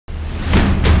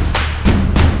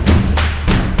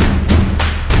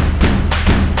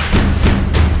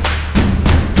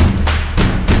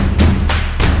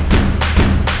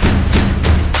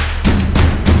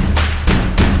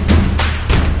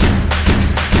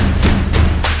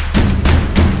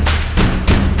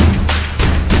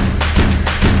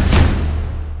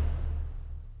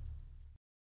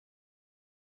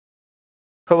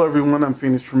Hello everyone, I'm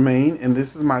Phoenix Tremaine, and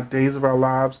this is my Days of Our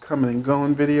Lives coming and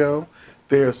going video.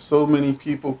 There are so many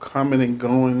people coming and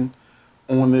going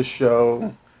on this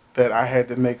show that I had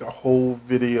to make a whole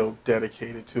video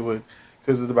dedicated to it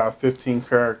because it's about 15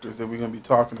 characters that we're going to be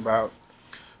talking about.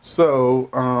 So,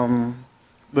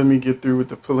 let me get through with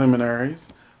the preliminaries.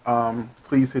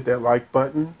 Please hit that like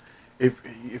button.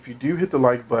 If you do hit the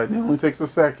like button, it only takes a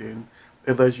second.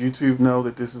 It lets YouTube know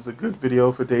that this is a good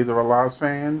video for Days of Our Lives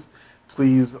fans.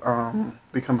 Please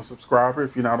become a subscriber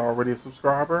if you're not already a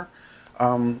subscriber.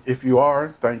 If you are,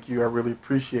 thank you. I really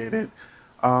appreciate it.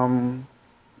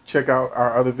 Check out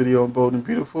our other video on Bold and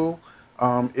Beautiful.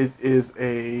 It is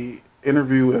a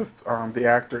interview with the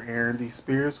actor Aaron D.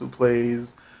 Spears, who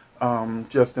plays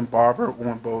Justin Barber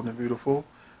on Bold and Beautiful.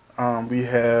 We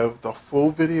have the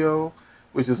full video,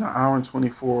 which is an hour and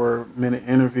 24-minute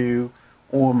interview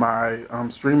on my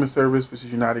streaming service, which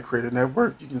is United Creative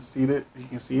Network. You can see it. You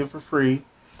can see it for free.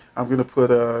 I'm going to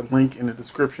put a link in the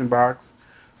description box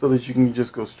so that you can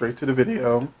just go straight to the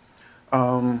video.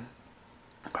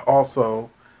 Also,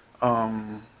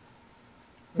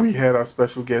 we had our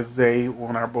special guest Zay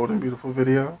on our Bold and Beautiful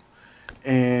video,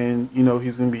 and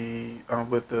he's going to be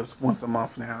with us once a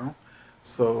month now.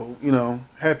 So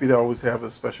happy to always have a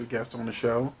special guest on the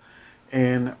show,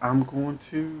 and I'm going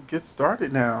to get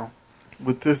started now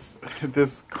with this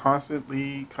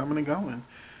constantly coming and going.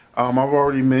 I've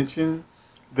already mentioned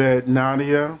that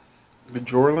Nadia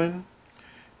Bajorlin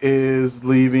is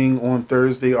leaving on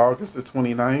Thursday, August the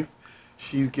 29th.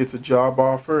 She gets a job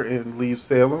offer and leaves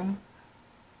Salem.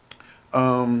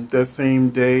 That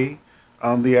same day,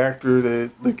 the actor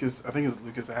that I think it's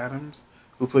Lucas Adams,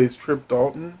 who plays Trip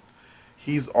Dalton,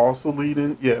 he's also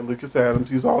leaving. Yeah, Lucas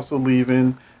Adams. He's also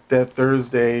leaving that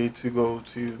Thursday to go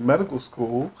to medical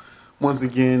school. Once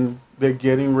again, they're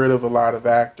getting rid of a lot of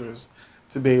actors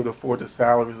to be able to afford the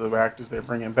salaries of actors they're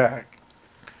bringing back.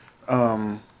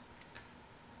 So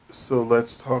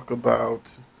let's talk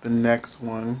about the next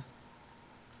one.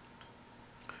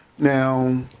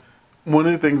 Now, one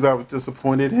of the things I was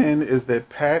disappointed in is that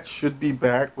Pat should be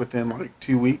back within like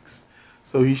 2 weeks.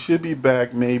 So he should be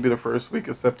back maybe the first week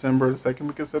of September, the second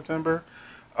week of September,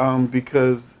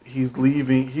 because he's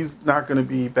leaving. He's not going to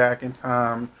be back in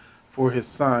time for his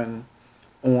son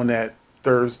on that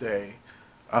Thursday.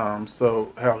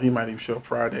 So hell, he might even show up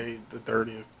Friday the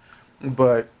 30th.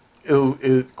 But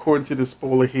according to the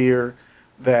spoiler here,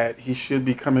 that he should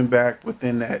be coming back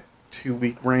within that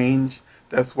 2-week range.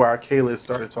 That's why Kayla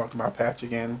started talking about Patch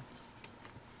again.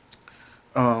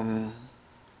 But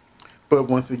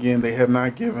once again, they have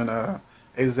not given a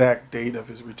exact date of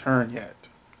his return yet,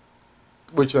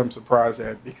 which I'm surprised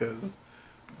at because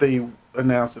they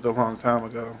announced it a long time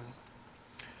ago.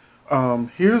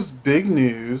 Here's big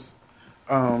news.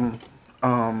 Arron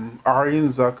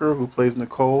Zucker, who plays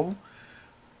Nicole,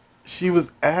 she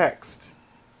was asked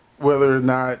whether or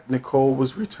not Nicole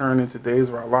was returning to Days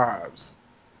of Our Lives.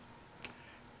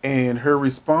 And her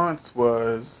response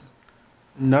was,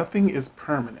 nothing is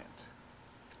permanent.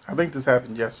 I think this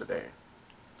happened yesterday.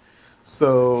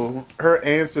 So her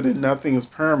answer that nothing is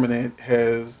permanent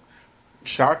has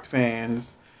shocked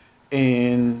fans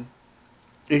and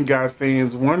got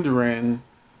fans wondering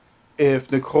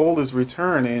if Nicole is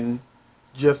returning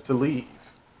just to leave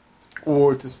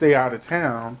or to stay out of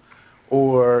town.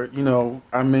 Or,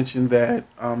 I mentioned that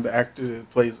the actor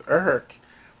that plays Eric,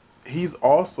 he's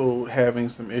also having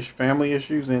some family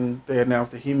issues, and they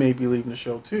announced that he may be leaving the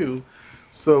show too.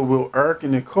 So will Eric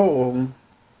and Nicole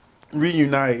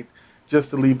reunite just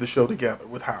to leave the show together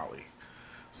with Holly?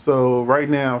 So right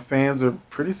now, fans are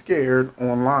pretty scared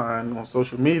online on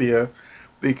social media,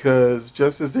 because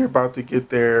just as they're about to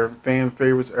get their fan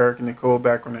favorites Eric and Nicole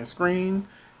back on their screen,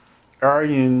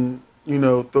 Arron,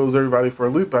 throws everybody for a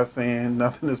loop by saying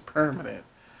nothing is permanent.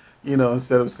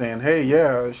 Instead of saying, hey,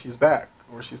 yeah, she's back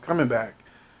or she's coming back.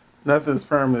 Nothing is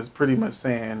permanent is pretty much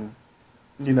saying,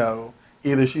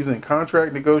 either she's in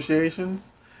contract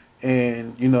negotiations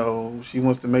and, she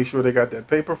wants to make sure they got that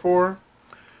paper for her,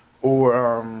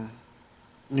 or,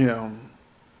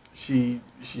 she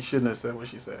shouldn't have said what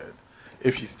she said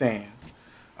if she's staying.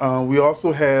 We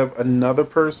also have another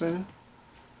person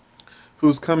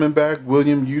who's coming back.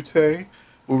 William Ute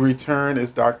will return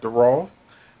as Dr. Rolfe.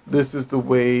 This is the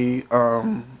way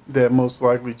that most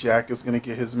likely Jack is going to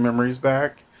get his memories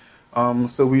back.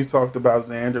 So we talked about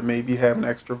Xander maybe having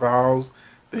extra vials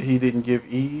that he didn't give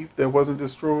Eve that wasn't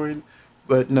destroyed.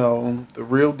 But no, the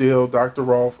real deal, Dr.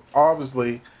 Rolfe,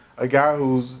 obviously a guy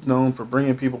who's known for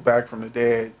bringing people back from the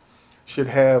dead, should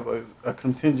have a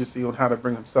contingency on how to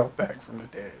bring himself back from the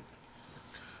dead.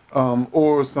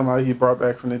 Or somebody he brought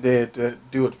back from the dead to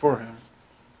do it for him.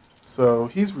 So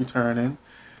he's returning.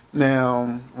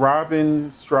 Now, Robin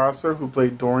Strasser, who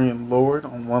played Dorian Lord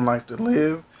on One Life to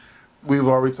Live, we've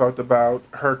already talked about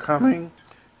her coming.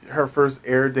 Her first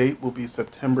air date will be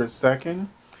September 2nd,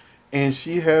 and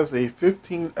she has a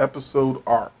 15 episode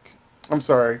arc. I'm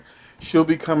sorry, she'll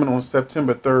be coming on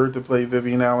September 3rd to play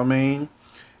Vivian Alamain,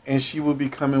 and she will be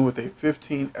coming with a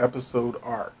 15 episode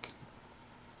arc.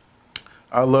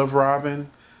 I love Robin,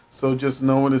 so just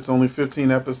knowing it's only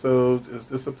 15 episodes is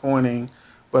disappointing,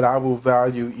 but I will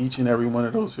value each and every one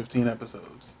of those 15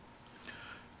 episodes.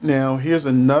 Now, here's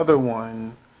another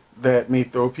one that may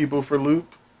throw people for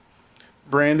loop.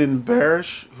 Brandon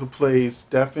Barish, who plays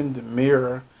Stefan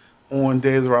Demira on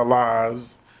Days of Our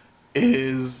Lives,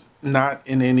 is not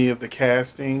in any of the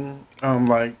casting,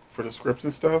 like for the scripts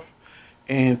and stuff.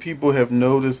 And people have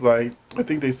noticed, like, I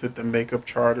think they said the makeup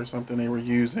chart or something they were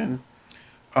using.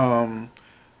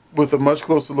 With a much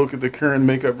closer look at the current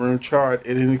makeup room chart,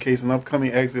 it indicates an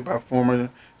upcoming exit by former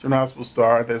General Hospital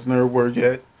star. There's no word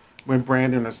yet when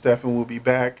Brandon or Stefan will be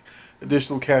back.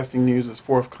 Additional casting news is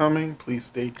forthcoming. Please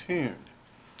stay tuned.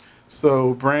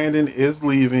 So Brandon is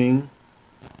leaving,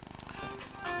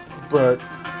 but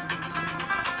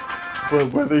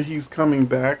whether he's coming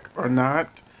back or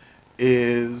not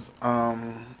is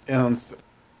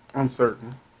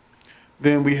uncertain.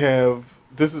 Then we have,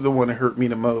 this is the one that hurt me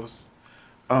the most,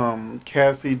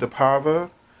 Cassie DePava.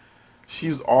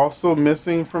 She's also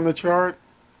missing from the chart,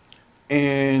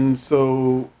 and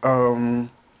so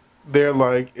they're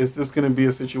like, is this going to be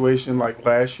a situation like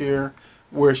last year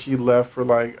where she left for,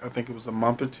 like, I think it was a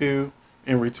month or two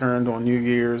and returned on New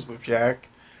Year's with Jack?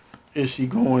 Is she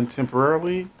going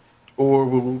temporarily, or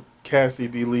will Cassie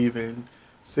be leaving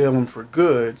Salem for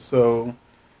good? So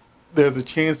there's a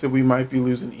chance that we might be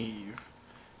losing Eve,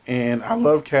 and I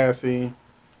love Cassie,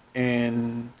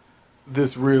 and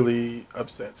this really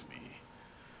upsets me.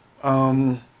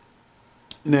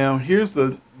 Now here's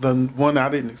the one I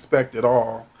didn't expect at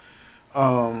all.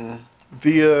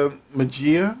 Thea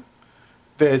Magia,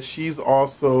 that she's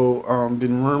also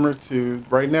been rumored to,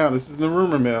 right now this is in the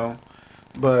rumor mill,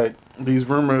 but these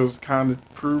rumors kind of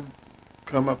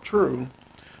come up true.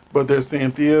 But they're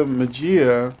saying Thea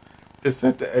Magia is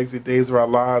set to exit Days of Our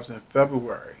Lives in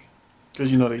February,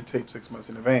 because they tape 6 months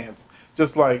in advance,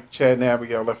 just like Chad and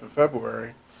Abigail left in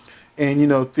February.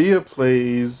 And Thea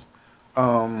plays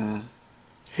Haley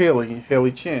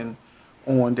Chin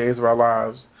on Days of Our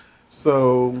Lives,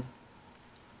 so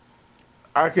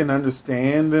I can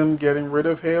understand them getting rid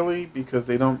of Haley because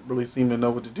they don't really seem to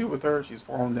know what to do with her. She's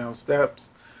falling down steps.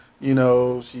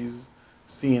 She's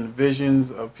seeing visions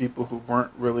of people who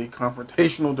weren't really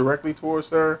confrontational directly towards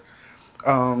her.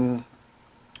 So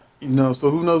who knows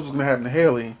what's going to happen to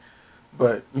Haley?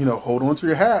 But, hold on to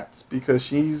your hats, because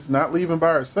she's not leaving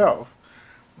by herself.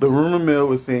 The rumor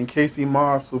mill is saying Casey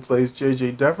Moss, who plays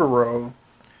JJ Devereaux,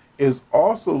 is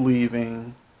also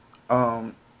leaving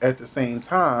at the same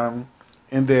time,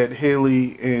 and that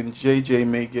Haley and JJ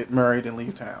may get married and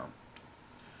leave town.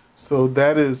 So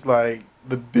that is like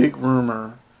the big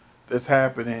rumor that's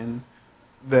happening,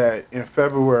 that in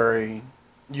February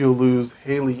you'll lose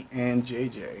Haley and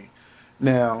JJ.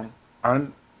 Now,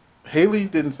 Haley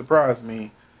didn't surprise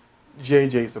me.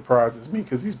 JJ surprises me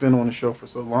because he's been on the show for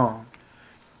so long.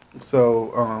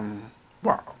 So,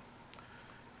 wow.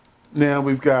 Now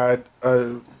we've got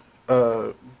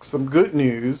some good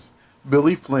news.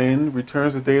 Billy Flynn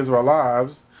returns to Days of Our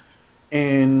Lives,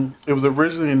 and it was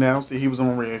originally announced that he was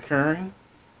on reoccurring,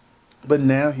 but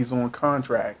now he's on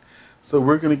contract. So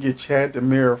we're going to get Chad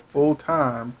Demir full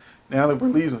time now that we're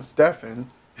losing Stefan.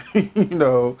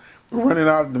 We're running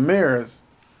out of Demirs.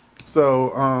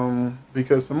 So,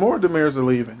 because some more Demirs are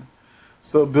leaving.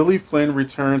 So Billy Flynn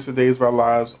returns to Days of Our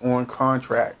Lives on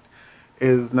contract. It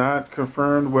is not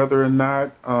confirmed whether or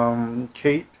not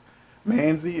Kate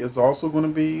Manzi is also going to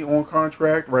be on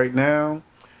contract. Right now,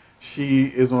 she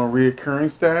is on reoccurring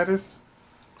status.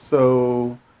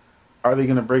 So, are they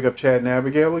going to break up Chad and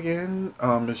Abigail again?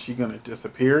 Is she going to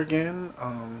disappear again?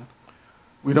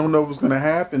 We don't know what's going to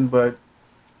happen, but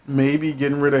maybe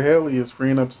getting rid of Haley is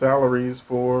freeing up salaries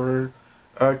for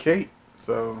Kate.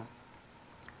 So,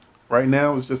 right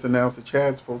now, it's just announced that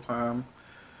Chad's full time.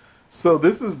 So,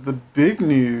 this is the big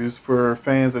news for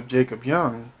fans of Jacob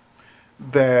Young,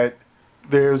 that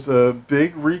there's a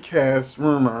big recast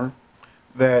rumor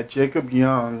that Jacob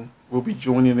Young will be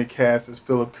joining the cast as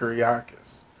Philip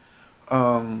Kyriakis.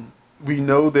 We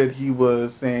know that he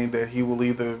was saying that he will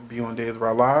either be on Days of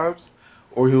Our Lives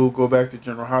or he'll go back to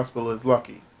General Hospital as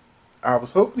Lucky. I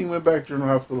was hoping he went back to General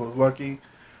Hospital as Lucky,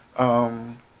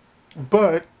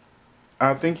 but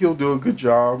I think he'll do a good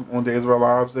job on Days of Our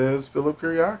Lives as Philip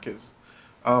Kyriakis.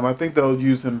 I think they'll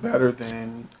use him better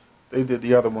than they did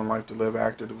the other one, Life to Live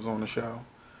actor that was on the show.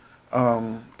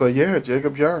 But yeah,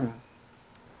 Jacob Young.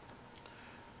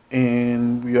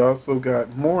 And we also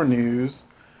got more news.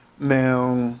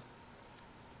 Now,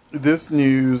 this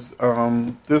news,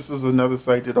 this is another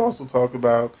site that also talked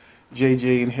about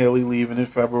JJ and Haley leaving in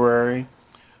February.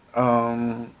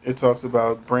 It talks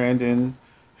about Brandon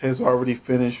has already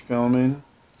finished filming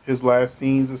his last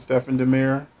scenes of Stephen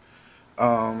Demare.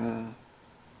 And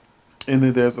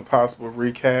then there's a possible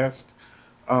recast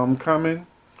coming.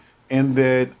 And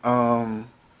that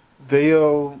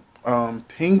Dale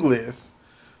Pinglis,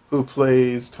 who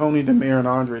plays Tony Demare and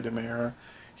Andre Demare,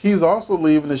 he's also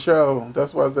leaving the show.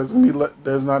 That's why there's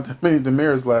not that many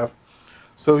Demares left.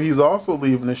 So he's also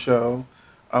leaving the show.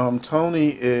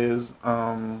 Tony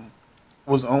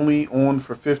was only on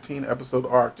for 15 episode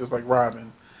arc, just like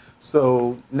Robin.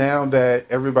 So now that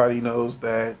everybody knows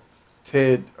that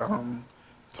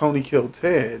Tony killed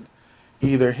Ted,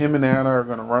 either him and Anna are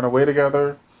going to run away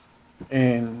together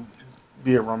and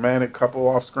be a romantic couple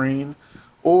off screen,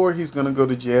 or he's going to go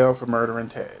to jail for murdering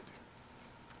Ted.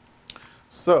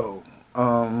 So,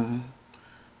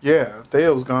 yeah,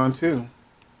 Theo's gone too.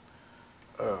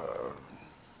 Let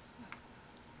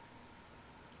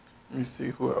me see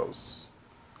who else.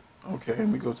 Okay, let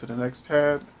me go to the next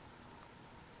tab.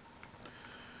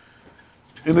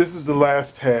 And this is the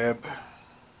last tab.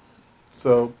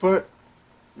 So, but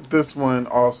this one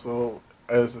also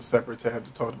as a separate tab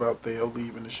to talk about Theo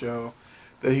leaving the show.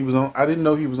 That he was on. I didn't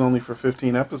know he was only for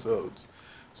 15 episodes.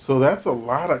 So that's a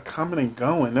lot of coming and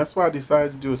going. That's why I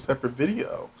decided to do a separate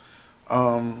video.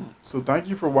 So thank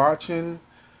you for watching.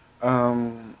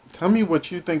 Tell me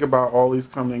what you think about all these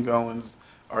coming and goings.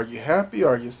 Are you happy?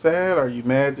 Are you sad? Are you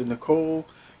mad that Nicole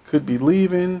could be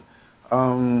leaving?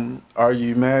 Are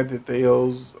you mad that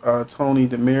Theo's Tony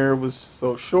Demare was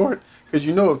so short? Because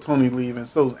you know if Tony leaving,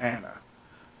 so is Anna.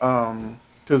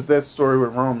 Because that story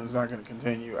with Roman is not going to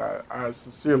continue. I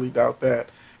sincerely doubt that.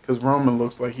 Because Roman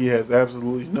looks like he has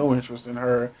absolutely no interest in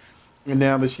her. And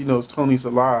now that she knows Tony's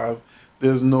alive,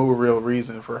 there's no real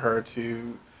reason for her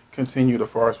to continue the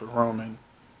farce with Roman.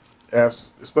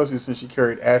 Especially since she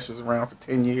carried Ashes around for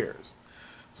 10 years.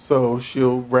 So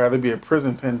she'll rather be a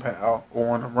prison pen pal or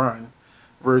on a run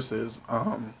versus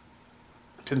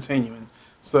continuing.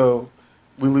 So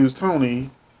we lose Tony,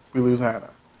 we lose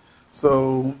Hannah.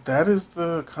 So that is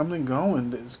the coming and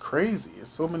going. It's crazy. It's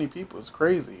so many people. It's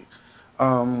crazy.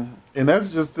 And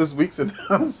that's just this week's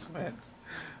announcements.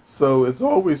 So it's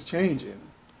always changing.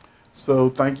 So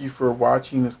thank you for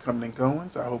watching this coming and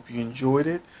goings. I hope you enjoyed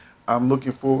it. I'm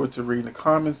looking forward to reading the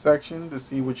comment section to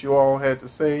see what you all had to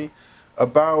say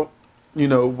about, you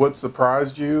know, what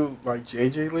surprised you, like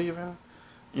JJ leaving.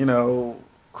 You know,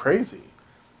 crazy.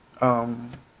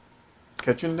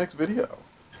 Catch you in the next video.